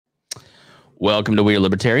Welcome to We Are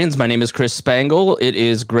Libertarians. My name is Chris Spangle. It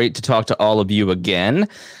is great to talk to all of you again.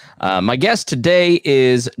 My guest today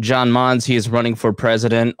is John Monds. He is running for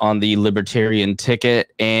president on the Libertarian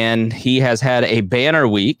ticket, and he has had a banner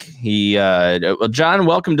week. Well, John,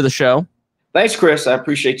 welcome to the show. Thanks, Chris. I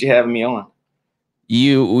appreciate you having me on.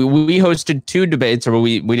 We hosted two debates, or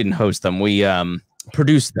we didn't host them. We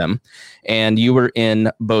produced them, and you were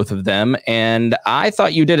in both of them. And I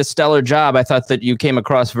thought you did a stellar job. I thought that you came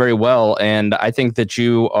across very well, and I think that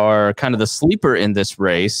you are kind of the sleeper in this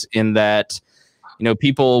race. In that, you know,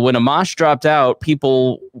 people, when Amash dropped out,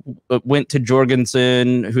 people went to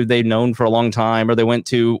Jorgensen, who they've known for a long time, or they went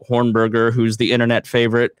to Hornberger, who's the internet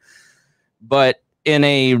favorite. But in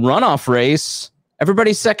a runoff race,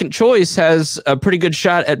 everybody's second choice has a pretty good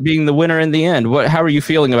shot at being the winner in the end. How are you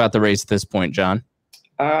feeling about the race at this point, John?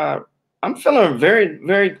 I'm feeling very,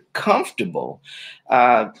 very comfortable.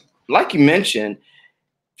 Like you mentioned,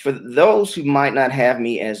 for those who might not have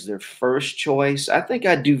me as their first choice, I think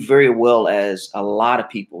I do very well as a lot of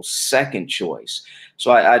people's second choice.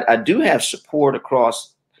 So I do have support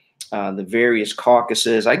across the various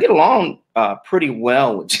caucuses. I get along pretty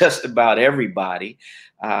well with just about everybody.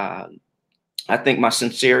 I think my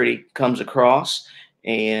sincerity comes across,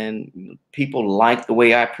 and people like the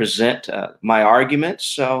way I present my arguments.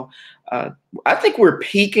 So I think we're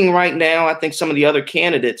peaking right now. I think some of the other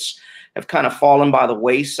candidates have kind of fallen by the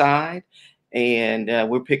wayside, and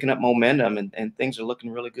we're picking up momentum, and things are looking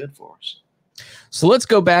really good for us. So let's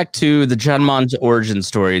go back to the John Monds origin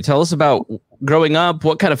story. Tell us about growing up.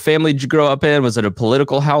 What kind of family did you grow up in? Was it a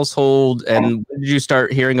political household? And when did you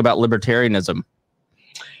start hearing about libertarianism?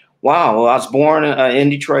 Wow. Well, I was born in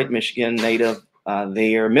Detroit, Michigan, native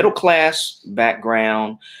there, middle class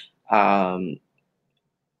background.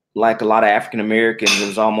 Like a lot of African Americans, it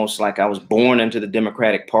was almost like I was born into the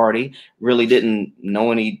Democratic Party. Really didn't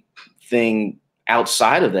know anything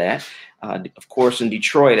outside of that. Of course, in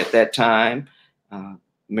Detroit at that time,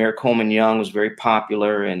 Mayor Coleman Young was very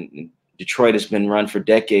popular, and Detroit has been run for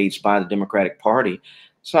decades by the Democratic Party.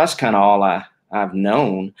 So that's kind of all I've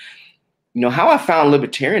known. You know, how I found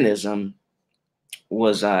libertarianism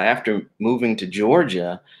was after moving to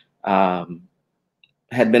Georgia.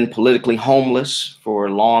 Had been politically homeless for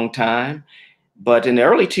a long time, but in the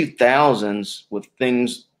early 2000s, with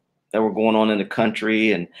things that were going on in the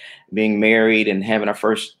country and being married and having our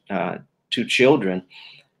first two children,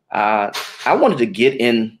 I wanted to get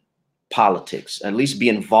in politics, at least be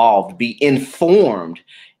involved, be informed,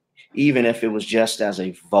 even if it was just as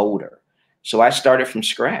a voter. So I started from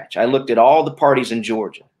scratch. I looked at all the parties in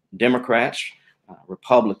Georgia: Democrats,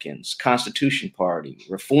 Republicans, Constitution Party,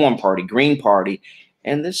 Reform Party, Green Party,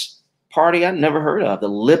 and this party I'd never heard of, the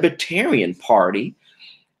Libertarian Party.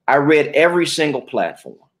 I read every single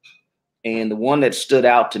platform, and the one that stood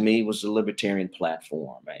out to me was the Libertarian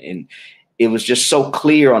platform. And it was just so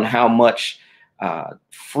clear on how much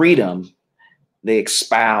freedom they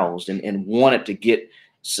espoused and wanted to get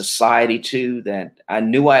society to, that I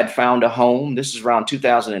knew I had found a home. This is around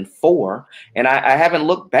 2004, and I haven't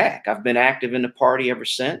looked back. I've been active in the party ever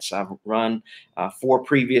since. I've run 4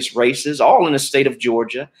 previous races, all in the state of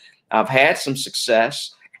Georgia. I've had some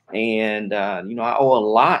success, and you know, I owe a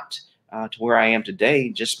lot to where I am today,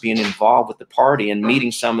 just being involved with the party and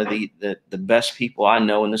meeting some of the best people I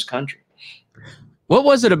know in this country. What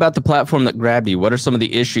was it about the platform that grabbed you? What are some of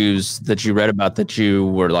the issues that you read about that you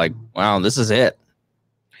were like, wow, this is it?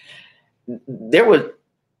 There was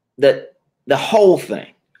the whole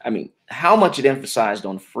thing. I mean, how much it emphasized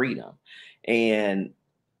on freedom. And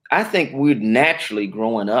I think we're naturally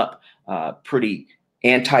growing up pretty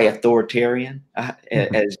anti-authoritarian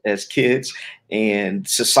as kids, and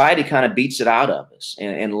society kind of beats it out of us.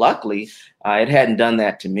 And luckily, it hadn't done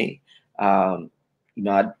that to me. You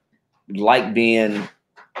know, I like being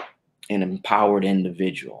an empowered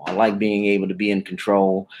individual. I like being able to be in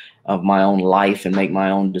control of my own life and make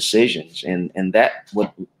my own decisions. And that's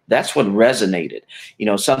what resonated. You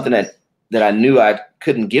know, something that I knew I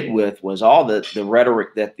couldn't get with was all the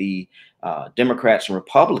rhetoric that the Democrats and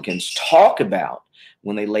Republicans talk about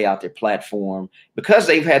when they lay out their platform. Because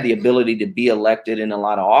they've had the ability to be elected in a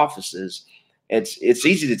lot of offices, it's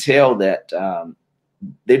easy to tell that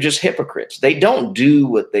they're just hypocrites. They don't do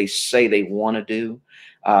what they say they want to do.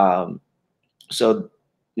 So,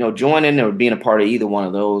 you know, joining or being a part of either one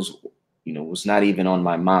of those, you know, was not even on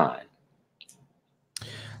my mind.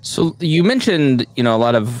 So you mentioned, you know, a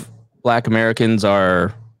lot of Black Americans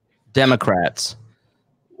are Democrats,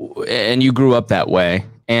 and you grew up that way.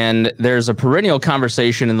 And there's a perennial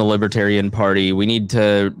conversation in the Libertarian Party. We need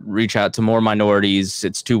to reach out to more minorities.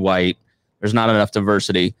 It's too white. There's not enough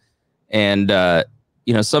diversity. And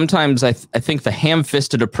you know, sometimes I think the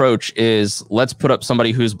ham-fisted approach is let's put up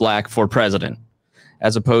somebody who's black for president,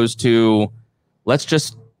 as opposed to let's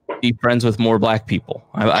just be friends with more black people.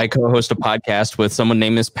 I co-host a podcast with someone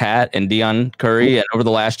named Miss Pat and Dion Curry, and over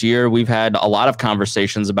the last year, we've had a lot of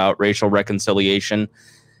conversations about racial reconciliation.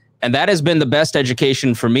 And that has been the best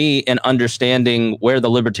education for me in understanding where the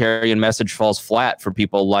libertarian message falls flat for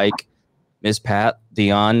people like Ms. Pat,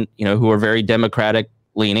 Dion, you know, who are very Democratic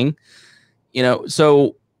leaning. You know,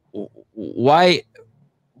 so what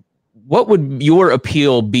would your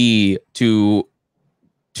appeal be to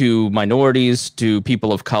minorities, to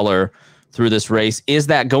people of color through this race? Is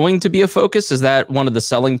that going to be a focus? Is that one of the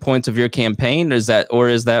selling points of your campaign? Is that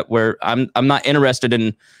where I'm not interested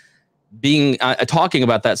in being talking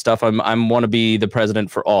about that stuff? I want to be the president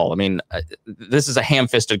for all. I mean, this is a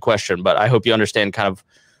ham-fisted question, but I hope you understand kind of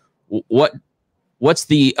what's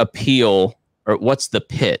the appeal, or what's the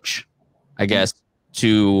pitch, I guess,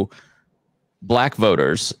 to black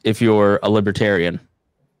voters if you're a libertarian.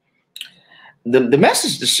 The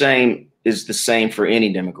message is the same for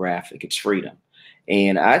any demographic. It's freedom.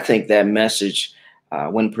 And I think that message,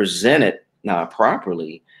 when presented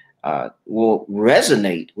properly, will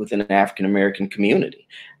resonate within an African-American community.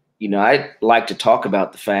 You know, I like to talk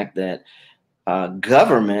about the fact that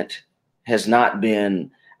government has not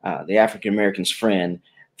been the African-American's friend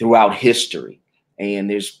throughout history. And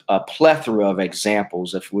there's a plethora of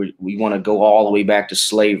examples. If we want to go all the way back to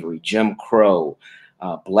slavery, Jim Crow,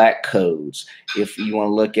 black codes. If you want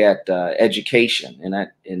to look at education, and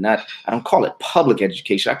I don't call it public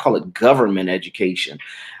education, I call it government education,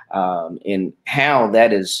 and how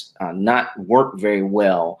that is not worked very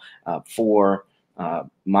well for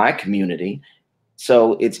my community.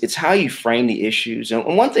 So it's how you frame the issues. And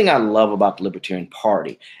one thing I love about the Libertarian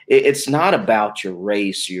Party, it's not about your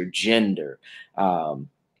race, your gender,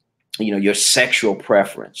 you know, your sexual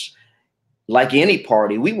preference. Like any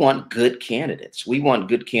party, we want good candidates. We want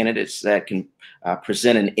good candidates that can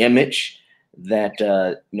present an image that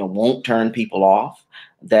you know, won't turn people off,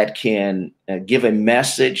 that can give a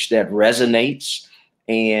message that resonates.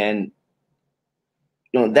 And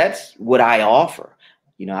you know, that's what I offer.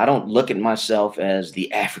 You know, I don't look at myself as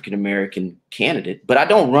the African-American candidate, but I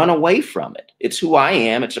don't run away from it. It's who I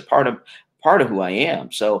am. It's a part of who I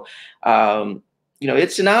am. So, you know,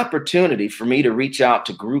 it's an opportunity for me to reach out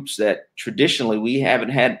to groups that traditionally we haven't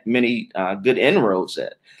had many good inroads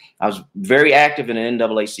at. I was very active in the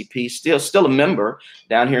NAACP, still a member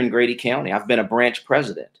down here in Grady County. I've been a branch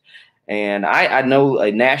president. And I know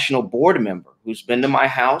a national board member who's been to my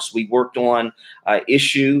house. We worked on an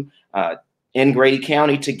issue in Grady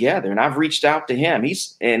County together, and I've reached out to him.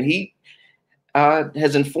 He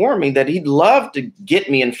has informed me that he'd love to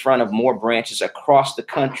get me in front of more branches across the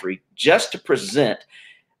country just to present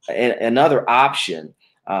another option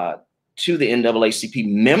to the NAACP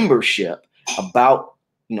membership about,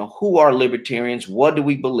 you know, who are libertarians, what do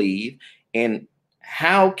we believe, and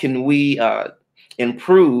how can we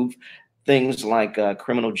improve things like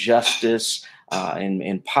criminal justice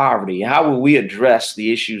and poverty. How will we address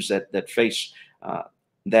the issues that face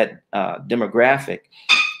that demographic?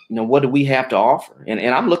 You know, what do we have to offer? And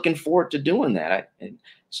I'm looking forward to doing that.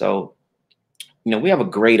 So, you know, we have a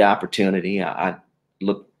great opportunity. I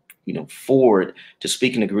look, you know, forward to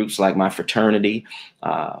speaking to groups like my fraternity.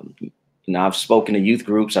 You know, I've spoken to youth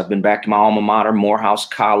groups. I've been back to my alma mater, Morehouse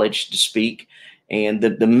College, to speak. And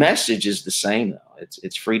the message is the same, though.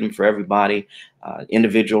 It's freedom for everybody,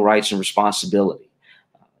 individual rights and responsibility.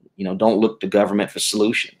 You know, don't look to government for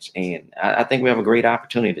solutions. And I think we have a great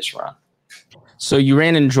opportunity this run. So you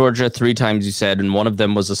ran in Georgia 3 times, you said, and one of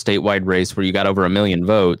them was a statewide race where you got over 1 million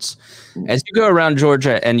votes. As you go around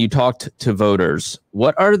Georgia and you talked to voters,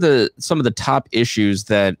 what are some of the top issues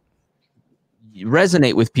that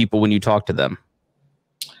resonate with people when you talk to them?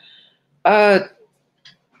 You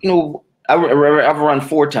know, I've run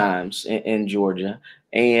 4 times in Georgia,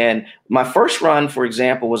 and my first run, for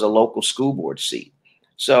example, was a local school board seat.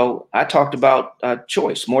 So I talked about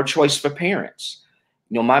choice, more choice for parents.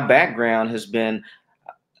 You know, my background has been,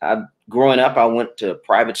 growing up, I went to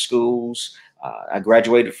private schools. I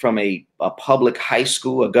graduated from a public high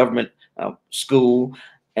school, a government school,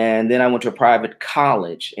 and then I went to a private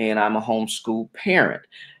college, and I'm a homeschool parent.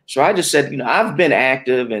 So I just said, you know, I've been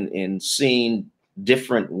active in seeing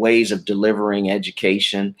different ways of delivering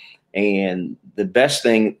education, and the best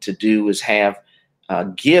thing to do is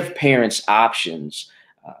give parents options.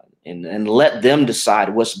 And let them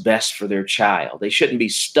decide what's best for their child. They shouldn't be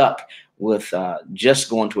stuck with just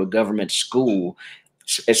going to a government school,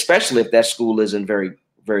 especially if that school isn't very,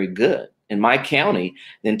 very good. In my county,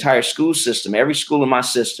 the entire school system, every school in my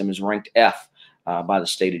system is ranked F by the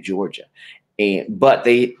state of Georgia. But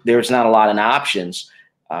there's not a lot of options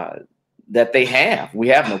that they have. We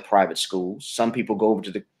have no private schools. Some people go over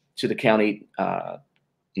to the county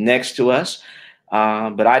next to us,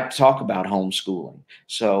 but I talk about homeschooling.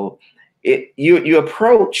 So you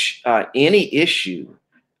approach any issue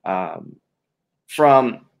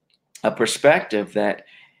from a perspective that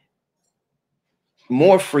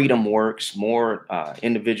more freedom works, more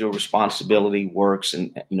individual responsibility works,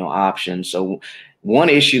 and options. So one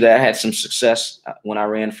issue that I had some success when I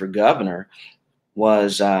ran for governor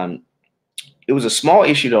was it was a small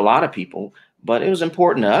issue to a lot of people, but it was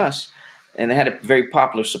important to us, and it had a very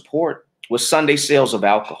popular support, was Sunday sales of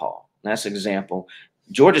alcohol. And that's an example.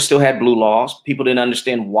 Georgia still had blue laws. People didn't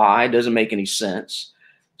understand why. It doesn't make any sense.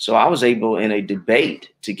 So I was able in a debate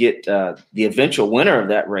to get the eventual winner of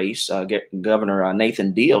that race, Governor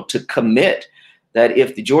Nathan Deal, to commit that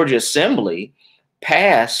if the Georgia Assembly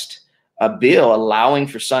passed a bill allowing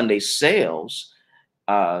for Sunday sales,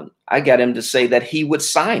 I got him to say that he would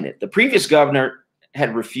sign it. The previous governor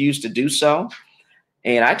had refused to do so.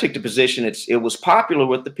 And I took the position it was popular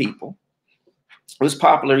with the people. It was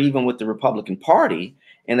popular even with the Republican Party,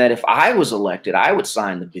 and that if I was elected, I would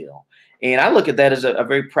sign the bill. And I look at that as a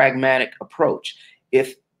very pragmatic approach.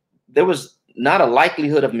 If there was not a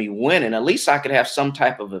likelihood of me winning, at least I could have some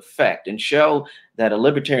type of effect and show that a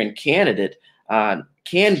Libertarian candidate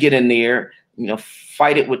can get in there,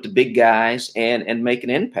 fight it with the big guys and make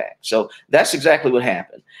an impact. So that's exactly what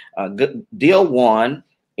happened. Deal won,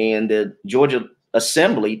 and the Georgia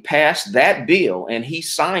Assembly passed that bill, and he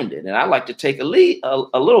signed it. And I like to take a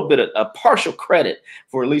little bit of a partial credit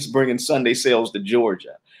for at least bringing Sunday sales to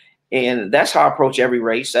Georgia. And that's how I approach every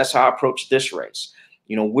race. That's how I approach this race.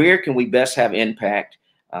 Where can we best have impact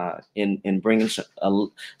in bringing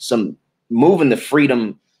some moving the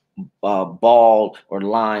freedom ball or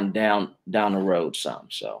line down the road some.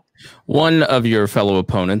 So one of your fellow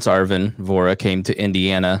opponents, Arvin Vora, came to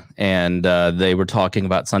Indiana, and they were talking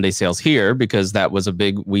about Sunday sales here because that was a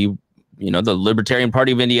big the Libertarian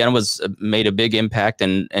Party of Indiana made a big impact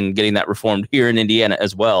in getting that reformed here in Indiana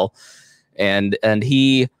as well. And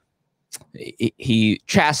he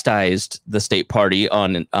chastised the state party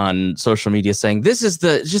on social media, saying this is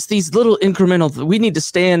just these little incremental, we need to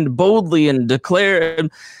stand boldly and declare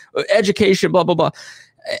education, blah, blah, blah.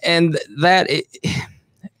 And that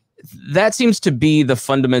seems to be the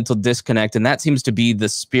fundamental disconnect. And that seems to be the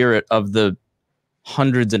spirit of the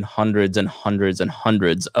hundreds and hundreds and hundreds and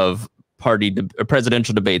hundreds of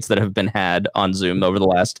presidential debates that have been had on Zoom over the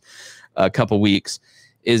last couple weeks.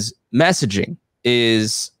 Is messaging,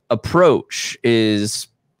 is approach, is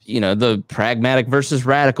the pragmatic versus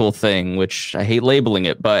radical thing, which I hate labeling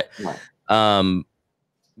it, but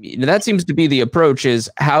that seems to be the approach. Is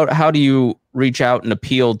how do you reach out and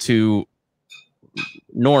appeal to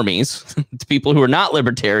normies, to people who are not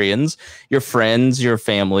libertarians, your friends, your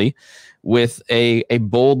family, with a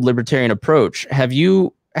bold libertarian approach?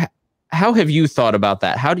 How have you thought about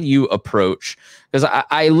that? How do you approach? Because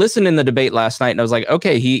I listened in the debate last night and I was like,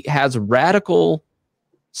 okay, he has radical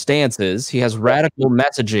stances, he has radical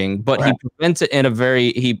messaging, but he presents it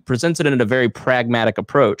in a very pragmatic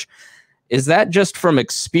approach. Is that just from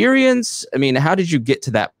experience? I mean, how did you get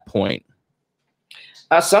to that point?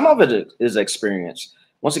 Some of it is experience.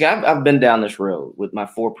 Once again, I've been down this road with my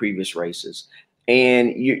 4 previous races,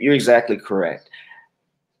 and you're exactly correct.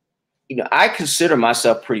 I consider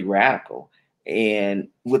myself pretty radical, and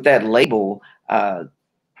with that label,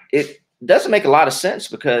 it doesn't make a lot of sense,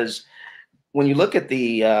 because when you look at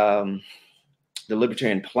the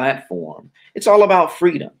Libertarian platform, it's all about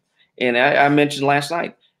freedom. And I mentioned last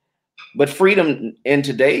night, but freedom in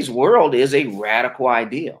today's world is a radical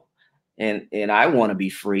ideal. And I want to be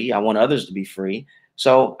free. I want others to be free.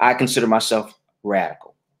 So I consider myself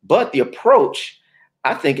radical. But the approach,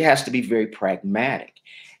 I think, it has to be very pragmatic.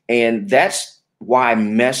 And that's why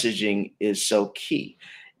messaging is so key.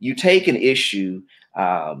 You take an issue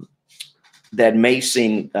that may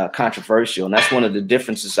seem controversial, and that's one of the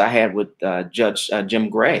differences I had with Judge Jim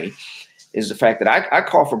Gray, is the fact that I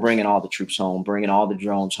call for bringing all the troops home, bringing all the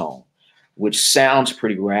drones home, which sounds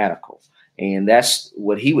pretty radical. And that's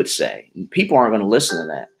what he would say. And people aren't going to listen to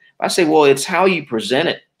that. I say, well, it's how you present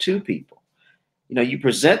it to people. You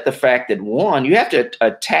present the fact that, one, you have to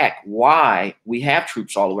attack why we have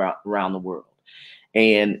troops all around the world.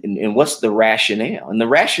 And what's the rationale? And the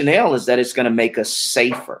rationale is that it's going to make us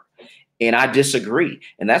safer. And I disagree.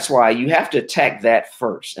 And that's why you have to attack that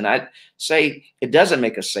first. And I say it doesn't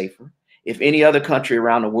make us safer. If any other country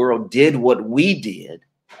around the world did what we did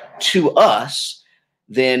to us,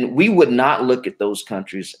 then we would not look at those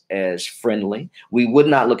countries as friendly. We would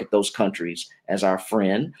not look at those countries as our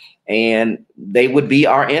friend, and they would be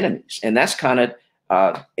our enemies. And that's kind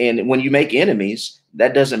of, and when you make enemies,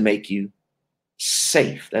 that doesn't make you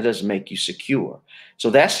safe. That doesn't make you secure. So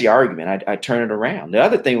that's the argument. I turn it around. The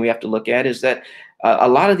other thing we have to look at is that a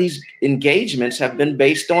lot of these engagements have been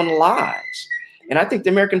based on lies. And I think the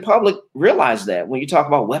American public realize that when you talk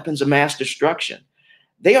about weapons of mass destruction,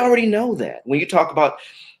 they already know that. When you talk about,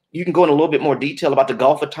 you can go in a little bit more detail about the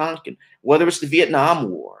Gulf of Tonkin, whether it's the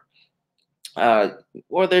Vietnam War,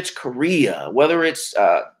 whether it's Korea, whether it's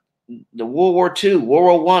the World War II,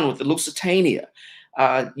 World War I with the Lusitania.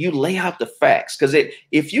 You lay out the facts, because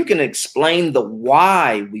if you can explain the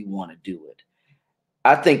why we want to do it,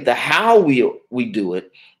 I think the how we do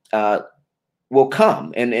it will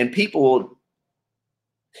come, and people will,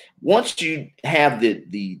 once you have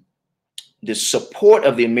the support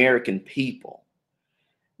of the American people,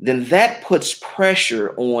 then that puts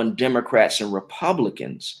pressure on Democrats and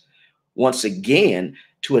Republicans once again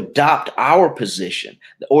to adopt our position,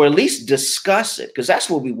 or at least discuss it, because that's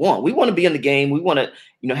what we want. We want to be in the game. We want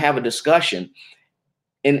to, have a discussion,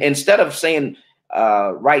 and instead of saying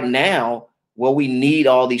right now, well, we need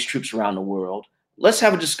all these troops around the world, let's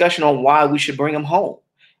have a discussion on why we should bring them home.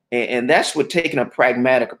 And that's what taking a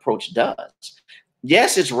pragmatic approach does.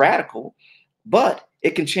 Yes, it's radical, but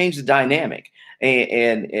it can change the dynamic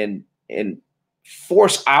and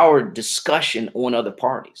force our discussion on other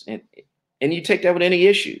parties. And you take that with any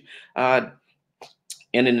issue. And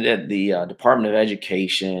in the Department of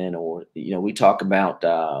Education, or, we talk about,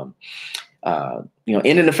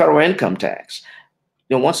 ending the federal income tax.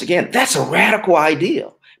 Once again, that's a radical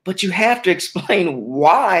idea, but you have to explain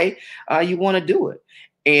why you want to do it.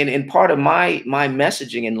 And in part of my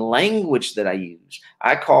messaging and language that I use,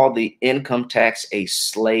 I call the income tax a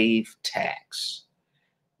slave tax.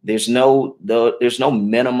 There's no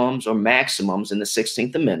minimums or maximums in the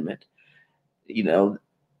 16th Amendment,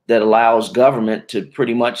 that allows government to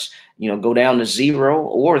pretty much, go down to zero,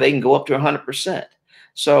 or they can go up to 100%.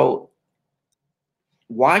 So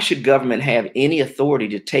why should government have any authority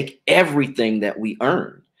to take everything that we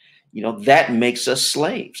earn? That makes us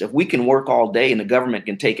slaves. If we can work all day and the government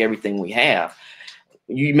can take everything we have,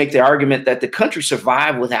 you make the argument that the country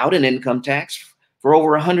survived without an income tax for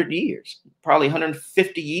over 100 years, probably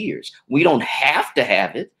 150 years. We don't have to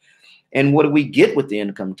have it. And what do we get with the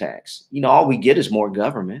income tax? All we get is more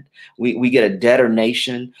government. We get a debtor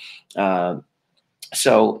nation. But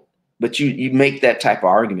you make that type of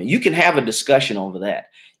argument. You can have a discussion over that.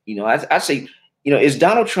 I say, is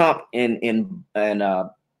Donald Trump and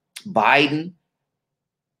Biden,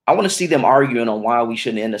 I want to see them arguing on why we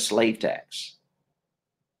shouldn't end a slave tax.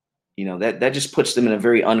 That just puts them in a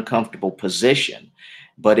very uncomfortable position,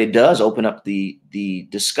 but it does open up the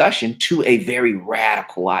discussion to a very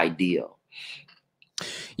radical ideal.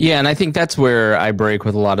 Yeah, and I think that's where I break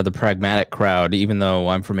with a lot of the pragmatic crowd, even though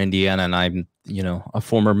I'm from Indiana and I'm, a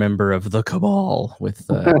former member of the cabal with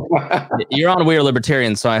you're on We Are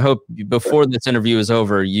Libertarians. So I hope before this interview is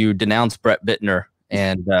over, you denounce Brett Bittner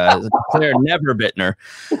and declare never Bittner.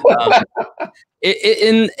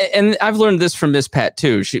 And I've learned this from Miss Pat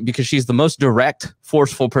too, because she's the most direct,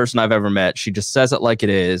 forceful person I've ever met. She just says it like it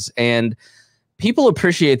is. And people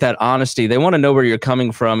appreciate that honesty. They want to know where you're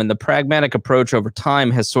coming from. And the pragmatic approach over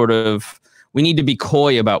time has sort of, we need to be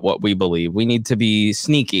coy about what we believe. We need to be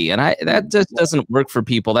sneaky. And that just doesn't work for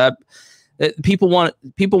people. People want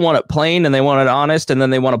it plain, and they want it honest, and then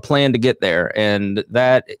they want a plan to get there. And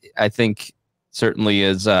that, I think, certainly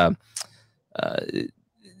is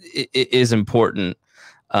important.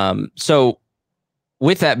 So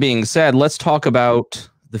with that being said, let's talk about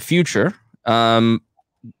the future.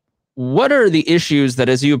 What are the issues that,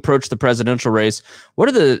 as you approach the presidential race, what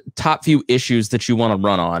are the top few issues that you want to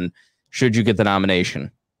run on should you get the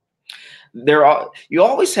nomination? You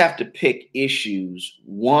always have to pick issues,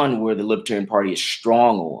 one, where the Libertarian Party is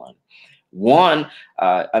strong on,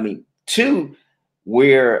 two,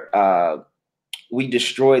 where we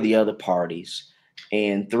destroy the other parties,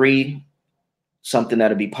 and three, something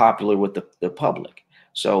that'll be popular with the public.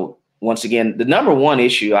 So once again, the number one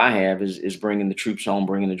issue I have is bringing the troops home,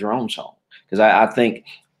 bringing the drones home. Because I think,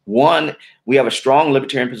 one, we have a strong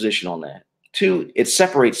libertarian position on that. Two, it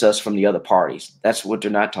separates us from the other parties. That's what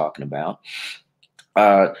they're not talking about.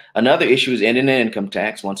 Another issue is ending the income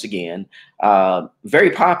tax. Once again,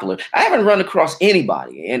 very popular. I haven't run across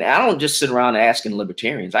anybody, and I don't just sit around asking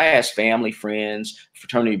libertarians. I ask family, friends,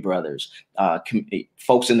 fraternity brothers,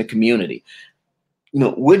 folks in the community.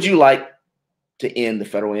 Would you like to end the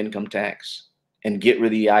federal income tax and get rid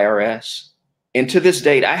of the IRS? And to this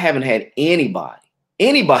date, I haven't had anybody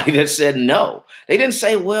anybody that said no. They didn't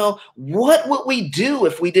say, well, what would we do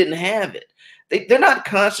if we didn't have it? They're not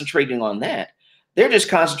concentrating on that. They're just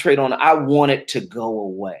concentrating on, I want it to go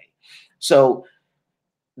away. So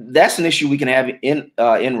that's an issue we can have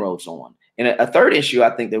inroads on. And a third issue I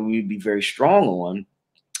think that we'd be very strong on,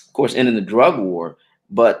 of course, ending the drug war,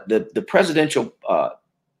 but the presidential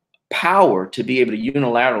power to be able to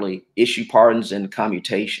unilaterally issue pardons and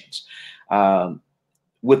commutations.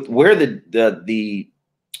 With where the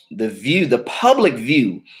public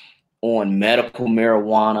view on medical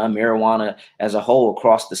marijuana as a whole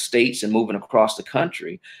across the states and moving across the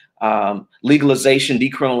country, legalization,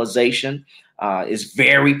 decriminalization is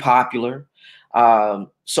very popular.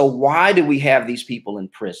 So why do we have these people in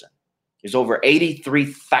prison? There's over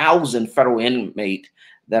 83,000 federal inmates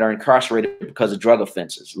that are incarcerated because of drug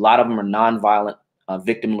offenses. A lot of them are nonviolent,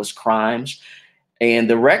 victimless crimes. And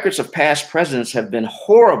the records of past presidents have been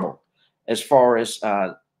horrible as far as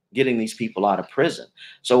getting these people out of prison.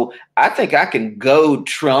 So I think I can goad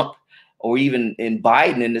Trump or even in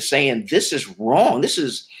Biden into saying this is wrong. This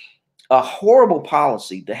is a horrible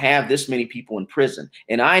policy to have this many people in prison.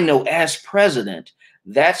 And I know as president,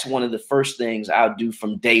 that's one of the first things I'll do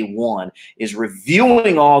from day one is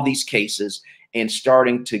reviewing all these cases and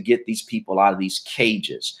starting to get these people out of these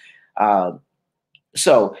cages.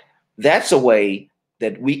 So that's a way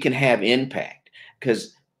that we can have impact,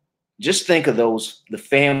 because just think of the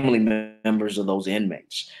family members of those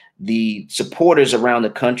inmates, the supporters around the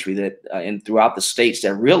country that and throughout the states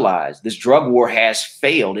that realize this drug war has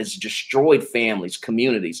failed. It's destroyed families,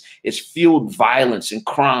 communities. It's fueled violence and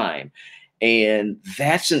crime. And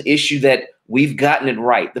that's an issue that we've gotten it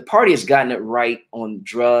right. The party has gotten it right on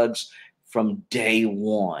drugs from day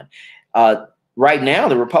one. Right now,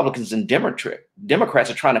 the Republicans and Democrats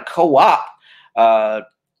are trying to co-opt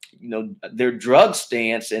their drug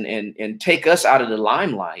stance and take us out of the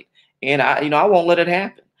limelight. And I won't let it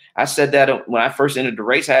happen. I said that when I first entered the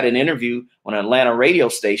race. I had an interview on an Atlanta radio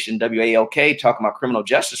station, WALK, talking about criminal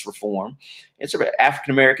justice reform. It's an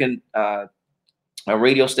African-American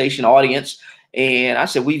radio station audience. And I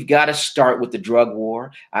said, we've got to start with the drug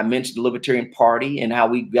war. I mentioned the Libertarian Party and how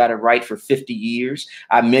we've got it right for 50 years.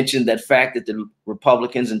 I mentioned that fact that the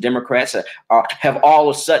Republicans and Democrats have all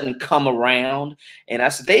of a sudden come around. And I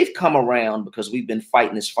said, they've come around because we've been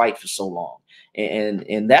fighting this fight for so long.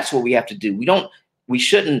 And that's what we have to do. We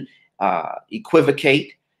shouldn't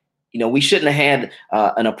equivocate. We shouldn't have had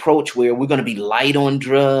an approach where we're going to be light on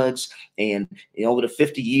drugs and over the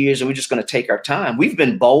 50 years, and we're just going to take our time. We've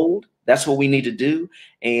been bold. That's what we need to do,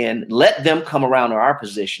 and let them come around to our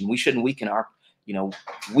position. We shouldn't weaken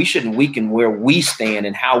we shouldn't weaken where we stand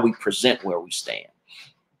and how we present where we stand.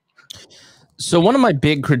 So one of my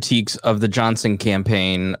big critiques of the Johnson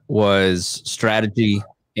campaign was strategy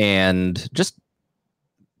and just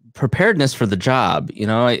preparedness for the job.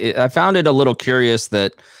 I found it a little curious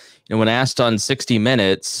that when asked on 60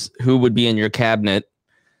 Minutes who would be in your cabinet,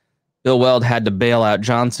 Bill Weld had to bail out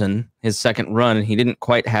Johnson his second run, and he didn't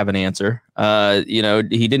quite have an answer.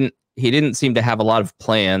 He didn't seem to have a lot of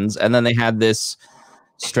plans, and then they had this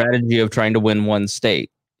strategy of trying to win one state,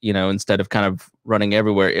 instead of kind of running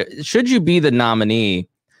everywhere. Should you be the nominee,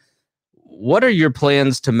 what are your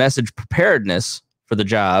plans to message preparedness for the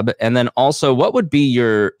job? And then also, what would be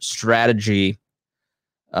your strategy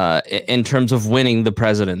in terms of winning the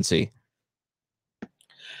presidency?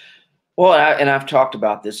 Well, I've talked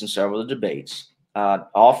about this in several of the debates,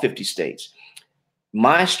 all 50 states.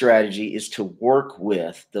 My strategy is to work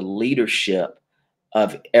with the leadership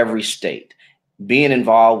of every state. Being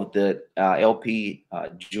involved with the LP,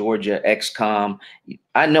 Georgia, XCOM,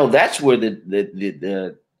 I know that's where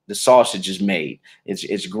the sausage is made.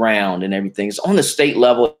 It's ground and everything. It's on the state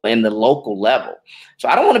level and the local level. So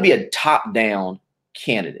I don't want to be a top-down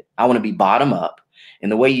candidate. I want to be bottom up.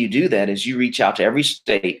 And the way you do that is you reach out to every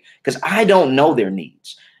state, because I don't know their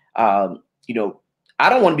needs. I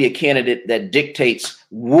don't want to be a candidate that dictates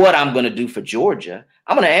what I'm going to do for Georgia.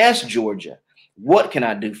 I'm going to ask Georgia, what can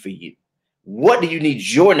I do for you? What do you need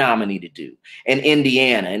your nominee to do? In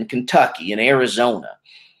Indiana, and Kentucky, and Arizona.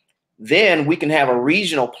 Then we can have a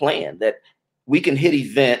regional plan that we can hit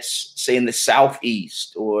events, say in the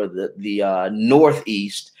Southeast or the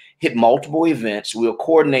Northeast, hit multiple events. We'll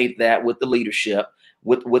coordinate that with the leadership,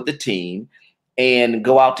 with the team, and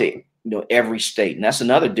go out to every state. And that's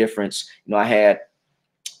another difference I had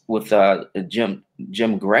with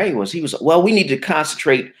Jim Gray was we need to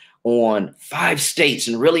concentrate on 5 states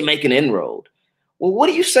and really make an inroad. Well, what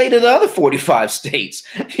do you say to the other 45 states?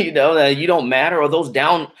 That you don't matter, or those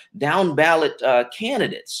down ballot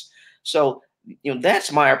candidates. So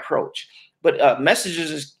that's my approach. But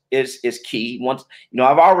messages is key. Once,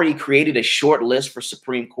 I've already created a short list for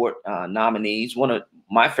Supreme Court nominees. One of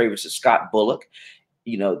my favorites is Scott Bullock.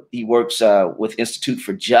 He works with Institute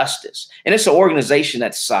for Justice, and it's an organization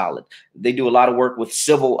that's solid. They do a lot of work with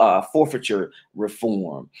civil forfeiture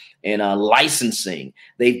reform and licensing.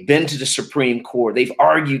 They've been to the Supreme Court. They've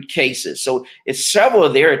argued cases. So it's several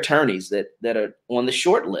of their attorneys that are on the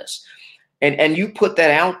short list, and you put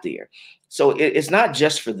that out there. So it's not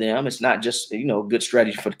just for them. It's not just, a good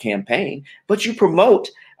strategy for the campaign, but you promote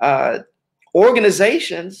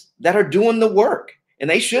organizations that are doing the work, and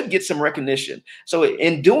they should get some recognition. So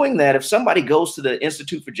in doing that, if somebody goes to the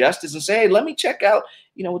Institute for Justice and say, hey, let me check out,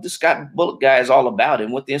 what the Scott Bullock guy is all about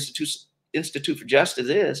and what the Institute for Justice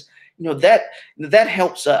is, that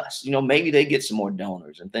helps us. Maybe they get some more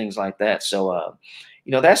donors and things like that. So,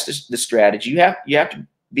 that's the strategy. You have to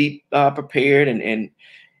be prepared and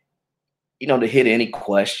to hit any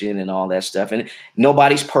question and all that stuff. And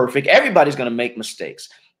nobody's perfect. Everybody's going to make mistakes.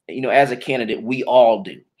 As a candidate, we all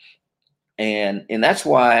do. And that's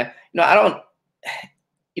why, I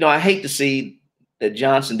hate to see that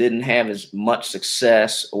Johnson didn't have as much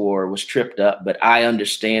success or was tripped up, but I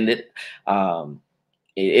understand it.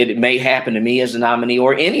 It may happen to me as a nominee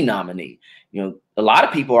or any nominee. A lot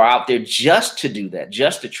of people are out there just to do that,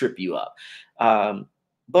 just to trip you up.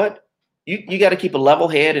 But you got to keep a level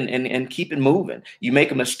head and keep it moving. You make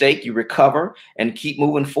a mistake, you recover and keep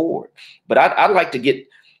moving forward. But I'd like to get,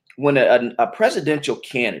 when a presidential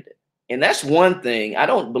candidate, and that's one thing, I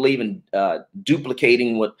don't believe in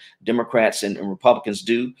duplicating what Democrats and Republicans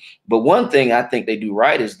do. But one thing I think they do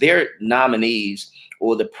right is their nominees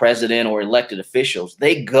or the president or elected officials,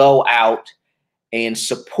 they go out and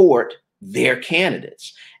support their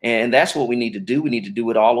candidates. And that's what we need to do. We need to do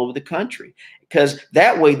it all over the country, because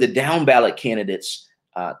that way the down ballot candidates,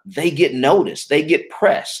 they get noticed, they get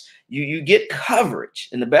press, you get coverage.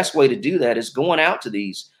 And the best way to do that is going out to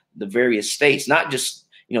the various states, not just,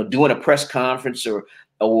 doing a press conference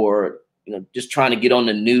or just trying to get on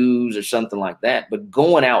the news or something like that, but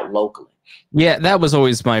going out locally. Yeah, that was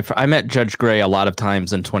always I met Judge Gray a lot of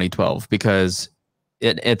times in 2012 because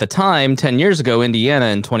at the time, 10 years ago, Indiana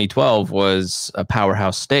in 2012 was a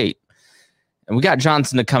powerhouse state. And we got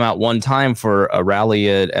Johnson to come out one time for a rally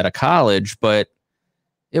at a college, but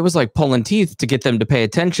it was like pulling teeth to get them to pay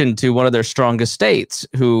attention to one of their strongest states,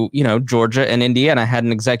 who, Georgia and Indiana had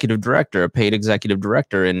an executive director, a paid executive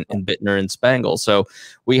director in Bittner and Spangle. So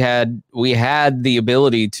we had the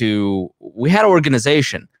ability we had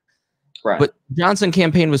organization. Right. But Johnson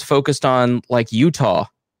campaign was focused on like Utah,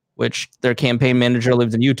 which their campaign manager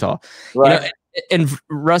lived in Utah. Right. And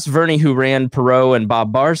Russ Verney, who ran Perot and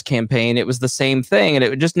Bob Barr's campaign, it was the same thing. And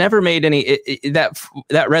it just never made any, that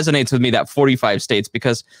resonates with me, that 45 states,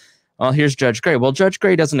 because, well, here's Judge Gray. Well, Judge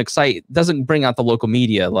Gray doesn't bring out the local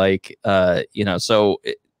media. Like, so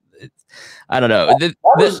I don't know.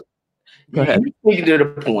 Go ahead. You to the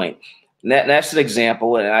point. That's an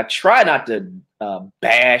example. And I try not to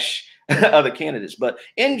bash other candidates, but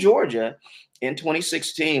in Georgia in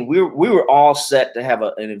 2016, we were all set to have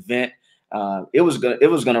an event. It was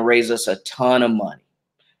gonna raise us a ton of money,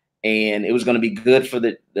 and it was gonna be good for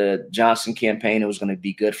the Johnson campaign. It was gonna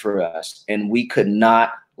be good for us, and we could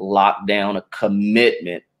not lock down a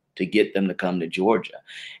commitment to get them to come to Georgia,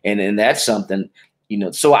 and that's something,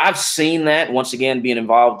 So I've seen that, once again, being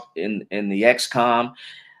involved in the XCOM.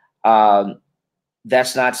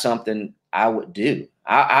 That's not something I would do.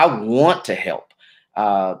 I want to help.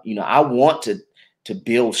 I want to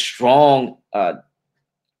build strong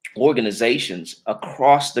organizations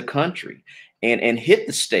across the country and hit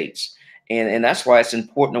the states. And that's why it's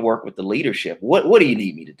important to work with the leadership. What do you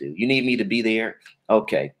need me to do? You need me to be there?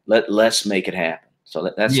 Okay, let's make it happen. So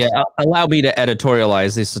that's allow me to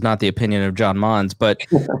editorialize. This is not the opinion of John Monds, but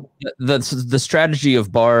the strategy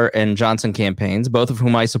of Barr and Johnson campaigns, both of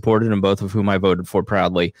whom I supported and both of whom I voted for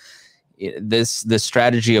proudly. This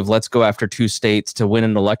strategy of let's go after two states to win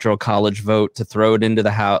an electoral college vote, to throw it into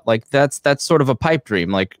the House, like that's sort of a pipe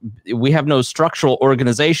dream. Like, we have no structural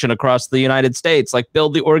organization across the United States. Like,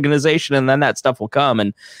 build the organization and then that stuff will come.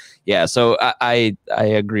 And yeah, so I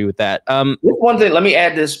agree with that. One thing, let me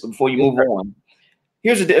add this before you move on.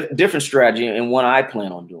 Here's a different strategy and one I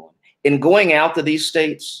plan on doing. In going out to these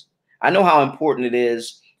states, I know how important it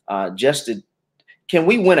is can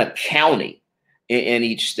we win a county in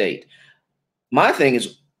each state? My thing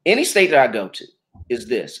is, any state that I go to is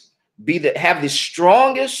have the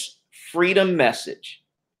strongest freedom message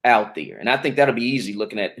out there. And I think that'll be easy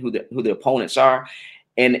looking at who the opponents are.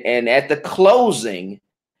 And at the closing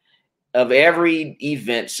of every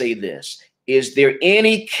event, say this: is there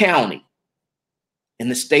any county in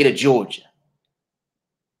the state of Georgia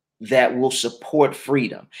that will support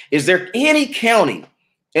freedom? Is there any county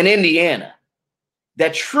in Indiana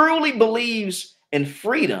that truly believes in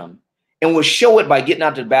freedom and will show it by getting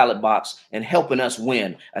out to the ballot box and helping us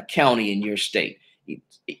win a county in your state?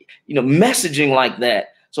 Messaging like that.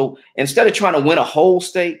 So instead of trying to win a whole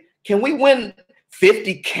state, can we win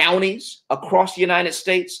 50 counties across the United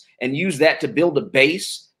States and use that to build a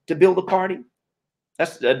base to build a party?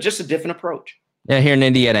 That's just a different approach. Yeah, here in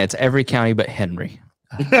Indiana, it's every county but Henry.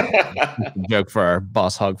 Joke for our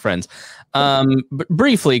boss hog friends. But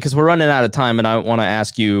briefly, because we're running out of time, and I want to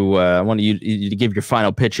ask you, I want you to give your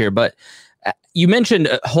final pitch here. But you mentioned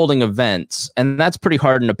holding events, and that's pretty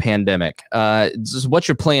hard in a pandemic. What's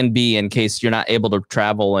your plan B in case you're not able to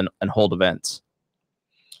travel and hold events?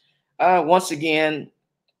 Once again,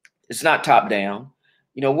 it's not top down.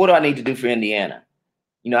 What do I need to do for Indiana?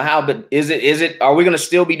 But is it, are we going to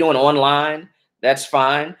still be doing online? That's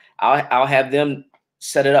fine. I'll have them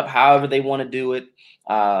set it up however they want to do it.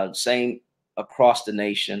 Same across the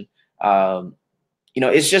nation.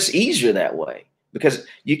 It's just easier that way because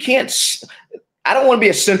you can't, I don't want to be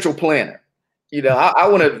a central planner. I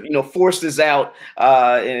want to, force this out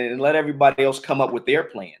and let everybody else come up with their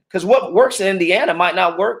plan. Because what works in Indiana might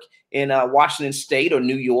not work in Washington State or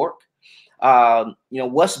New York.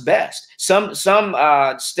 What's best? Some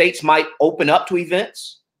states might open up to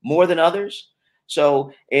events more than others.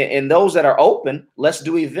 So in those that are open, let's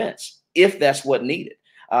do events if that's what needed.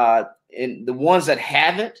 And the ones that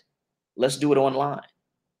haven't, let's do it online.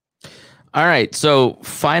 All right. So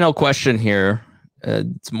final question here.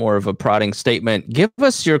 It's more of a prodding statement. Give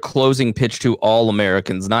us your closing pitch to all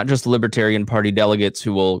Americans, not just Libertarian Party delegates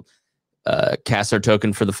who will cast their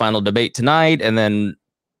token for the final debate tonight and then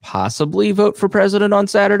possibly vote for president on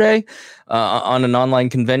Saturday on an online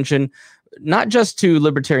convention. Not just to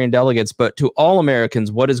Libertarian delegates, but to all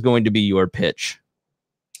Americans. What is going to be your pitch?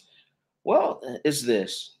 Well, it's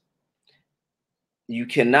this. You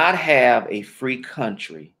cannot have a free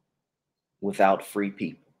country without free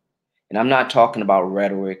people. And I'm not talking about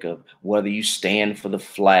rhetoric of whether you stand for the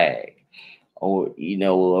flag or,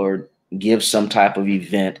 or give some type of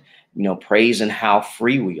event, praising how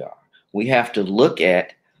free we are. We have to look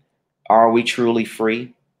at, are we truly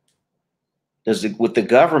free? With the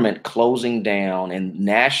government closing down and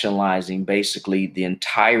nationalizing basically the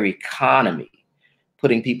entire economy,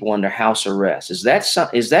 putting people under house arrest, is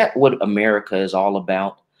that what America is all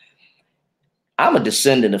about? I'm a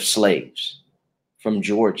descendant of slaves from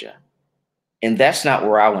Georgia, and that's not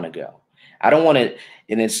where I want to go. I don't want to,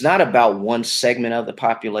 and it's not about one segment of the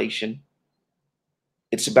population.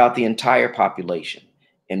 It's about the entire population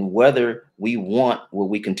and whether we want what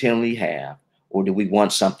we continually have or do we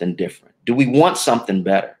want something different? Do we want something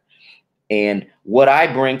better? And what I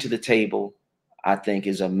bring to the table, I think,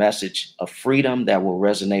 is a message of freedom that will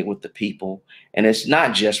resonate with the people. And it's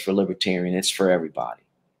not just for Libertarian, it's for everybody.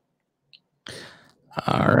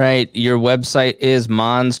 All right. Your website is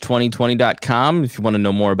monds2020.com. If you want to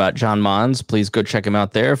know more about John Monds, please go check him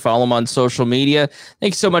out there. Follow him on social media.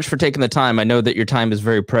 Thanks so much for taking the time. I know that your time is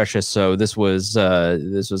very precious, so this was a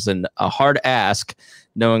hard ask,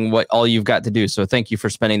 knowing what all you've got to do. So thank you for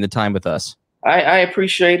spending the time with us. I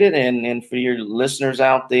appreciate it. And for your listeners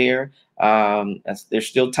out there, there's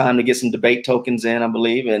still time to get some debate tokens in, I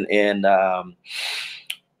believe. And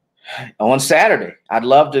on Saturday, I'd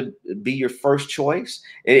love to be your first choice.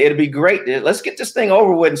 It'll be great. Let's get this thing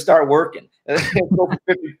over with and start working. Go for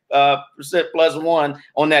 50% plus one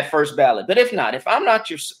on that first ballot. But if not, if I'm not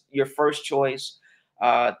your first choice,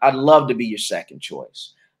 I'd love to be your second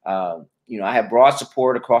choice. I have broad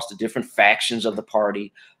support across the different factions of the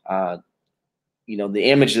party. The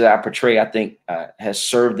image that I portray, I think, has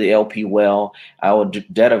served the LP well. I owe a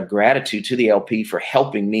debt of gratitude to the LP for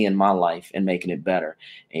helping me in my life and making it better.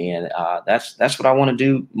 And that's what I want to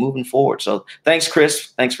do moving forward. So thanks,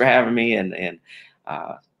 Chris. Thanks for having me. And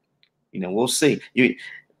we'll see. You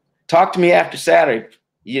talk to me after Saturday.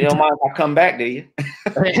 You don't mind if I come back, do you?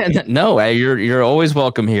 No, you're always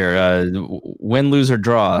welcome here. Win, lose, or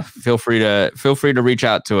draw. Feel free to reach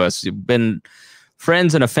out to us. You've been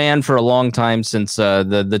friends and a fan for a long time, since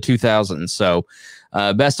the 2000s. So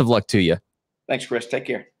best of luck to you. Thanks, Chris. Take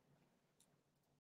care.